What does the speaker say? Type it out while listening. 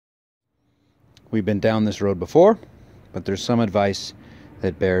we've been down this road before, but there's some advice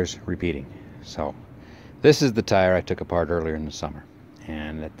that bears repeating. So this is the tire I took apart earlier in the summer,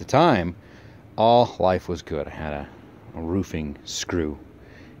 and at the time all life was good. I had a roofing screw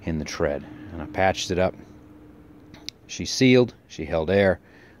in the tread and I patched it up. She sealed, she held air,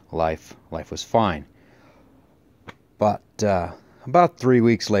 life was fine. But about 3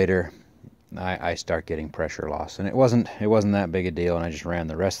 weeks later, I start getting pressure loss, and it wasn't that big a deal, and I just ran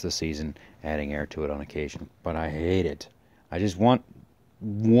the rest of the season adding air to it on occasion. But I hate it. I just want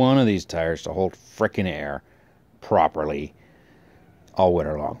one of these tires to hold frickin' air properly all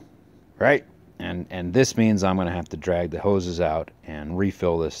winter long, right? And this means I'm going to have to drag the hoses out and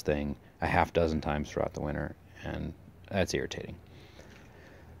refill this thing a half dozen times throughout the winter, and that's irritating.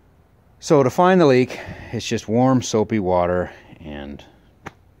 So to find the leak, it's just warm, soapy water and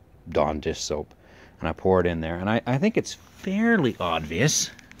Dawn dish soap, and I pour it in there, and I think it's fairly obvious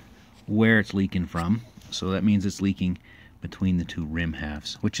where it's leaking from. So that means it's leaking between the two rim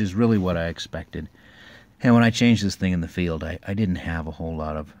halves, which is really what I expected. And when I changed this thing in the field, I didn't have a whole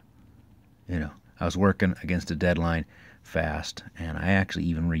lot of, I was working against a deadline fast, and I actually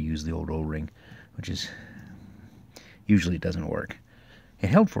even reused the old O-ring, which is usually doesn't work. It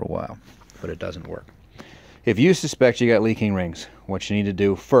held for a while, but it doesn't work. If you suspect you got leaking rings, what you need to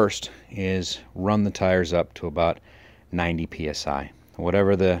do first is run the tires up to about 90 psi.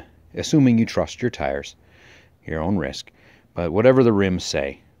 Assuming you trust your tires, your own risk, but whatever the rims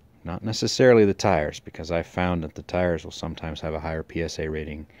say, not necessarily the tires, because I've found that the tires will sometimes have a higher PSA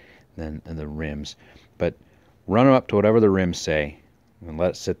rating than the rims. But run them up to whatever the rims say and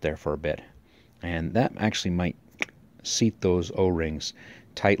let it sit there for a bit. And that actually might seat those O-rings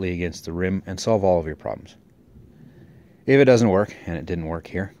tightly against the rim and solve all of your problems. If it doesn't work, and it didn't work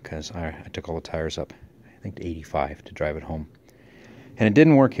here because I took all the tires up, I think to 85 to drive it home, and it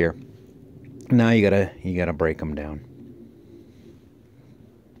didn't work here, now you gotta break them down.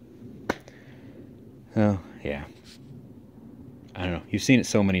 Oh yeah, I don't know. You've seen it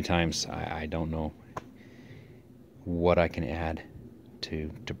so many times. I don't know what I can add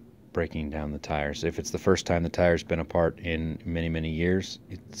to breaking down the tires. If it's the first time the tire's been apart in many years,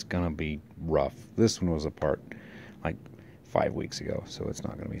 it's gonna be rough. This one was apart like 5 weeks ago, so it's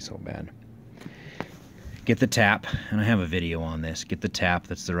not gonna be so bad. Get the tap, and I have a video on this. Get the tap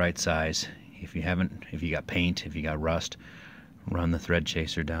that's the right size. If you got paint, if you got rust, run the thread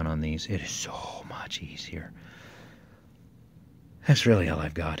chaser down on these. It is so much easier. That's really all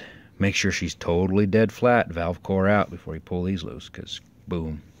I've got. Make sure she's totally dead flat, valve core out, before you pull these loose, because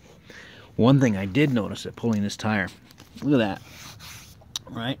boom. One thing I did notice at pulling this tire, look at that,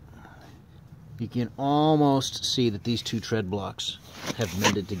 right? You can almost see that these two tread blocks have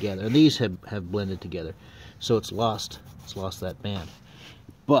blended together. These have blended together, so it's lost that band.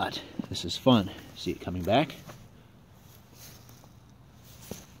 But this is fun. See it coming back?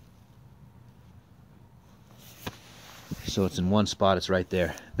 So it's in one spot, it's right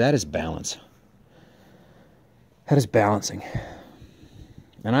there. That is balance. That is balancing.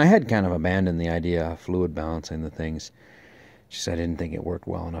 And I had kind of abandoned the idea of fluid balancing the things. Just I didn't think it worked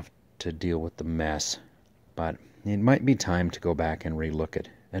well enough to deal with the mess. But it might be time to go back and re-look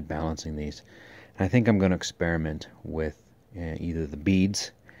at balancing these. And I think I'm going to experiment with either the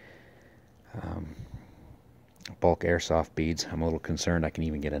beads, bulk airsoft beads. I'm a little concerned I can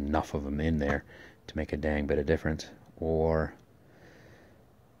even get enough of them in there to make a dang bit of difference. Or,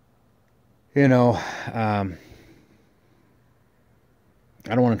 I don't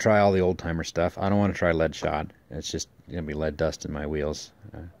want to try all the old-timer stuff. I don't want to try lead shot. It's just going to be lead dust in my wheels.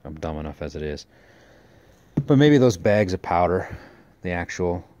 I'm dumb enough as it is. But maybe those bags of powder, the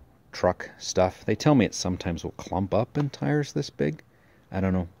actual truck stuff, they tell me it sometimes will clump up in tires this big. I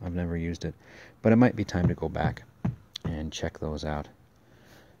don't know. I've never used it. But it might be time to go back and check those out.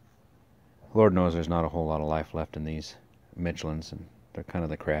 Lord knows there's not a whole lot of life left in these Michelins, and they're kind of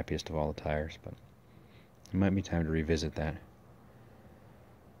the crappiest of all the tires, but it might be time to revisit that.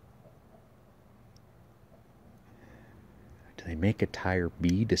 Do they make a tire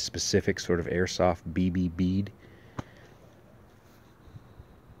bead, a specific sort of airsoft BB bead?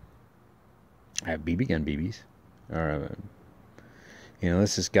 I have BB gun BBs. Or,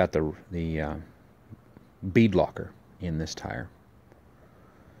 this has got the bead locker in this tire.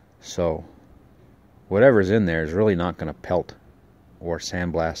 So whatever's in there is really not going to pelt or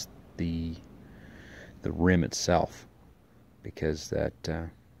sandblast the rim itself, because that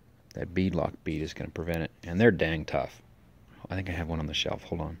beadlock bead is going to prevent it, and they're dang tough. I think I have one on the shelf.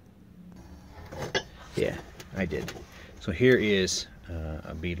 Hold on. Yeah, I did. So here is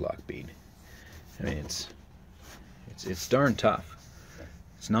a beadlock bead. I mean, it's darn tough.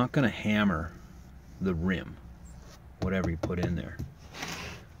 It's not going to hammer the rim, whatever you put in there.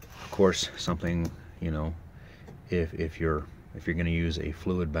 Of course, something, you know, if you're going to use a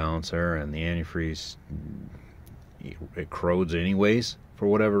fluid balancer and the antifreeze, it corrodes anyways for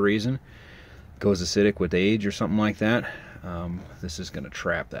whatever reason, goes acidic with age or something like that, this is going to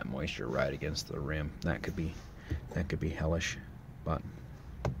trap that moisture right against the rim. That could be hellish. But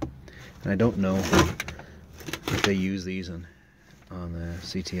and I don't know if they use these on the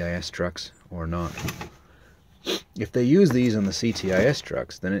CTIS trucks or not. If they use these on the CTIS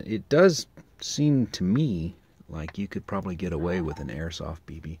trucks, then it does seem to me like you could probably get away with an airsoft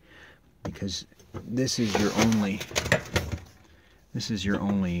BB, because this is your only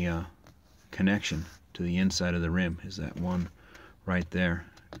connection to the inside of the rim, is that one right there.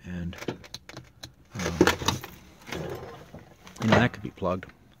 And you know, that could be plugged.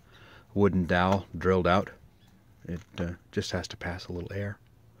 Wooden dowel drilled out. It just has to pass a little air.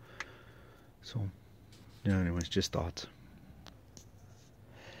 So, you know, anyways, just thoughts.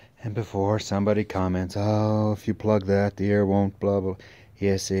 And before somebody comments, oh, if you plug that, the air won't blah blah.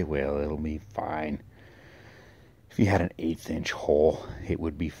 Yes, it will. It'll be fine. If you had an 1/8 inch hole, it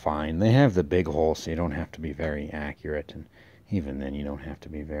would be fine. They have the big hole, so you don't have to be very accurate. And even then, you don't have to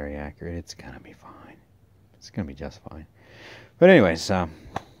be very accurate. It's going to be fine. It's going to be just fine. But anyways, I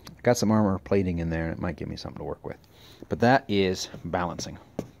got some armor plating in there, and it might give me something to work with. But that is balancing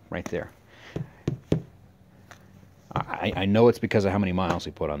right there. I know it's because of how many miles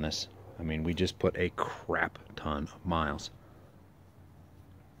we put on this. I mean, we just put a crap ton of miles.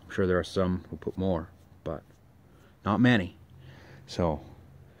 I'm sure there are some who put more, but not many. So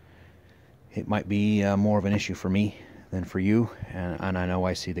it might be more of an issue for me than for you. And I know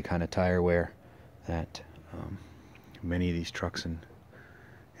I see the kind of tire wear that many of these trucks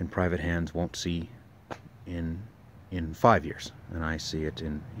in private hands won't see in 5 years, and I see it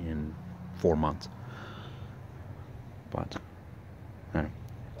in 4 months. But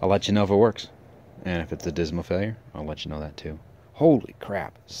I'll let you know if it works, and if it's a dismal failure, I'll let you know that too. Holy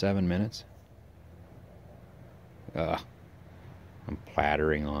crap, 7 minutes. I'm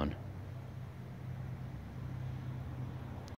plattering on.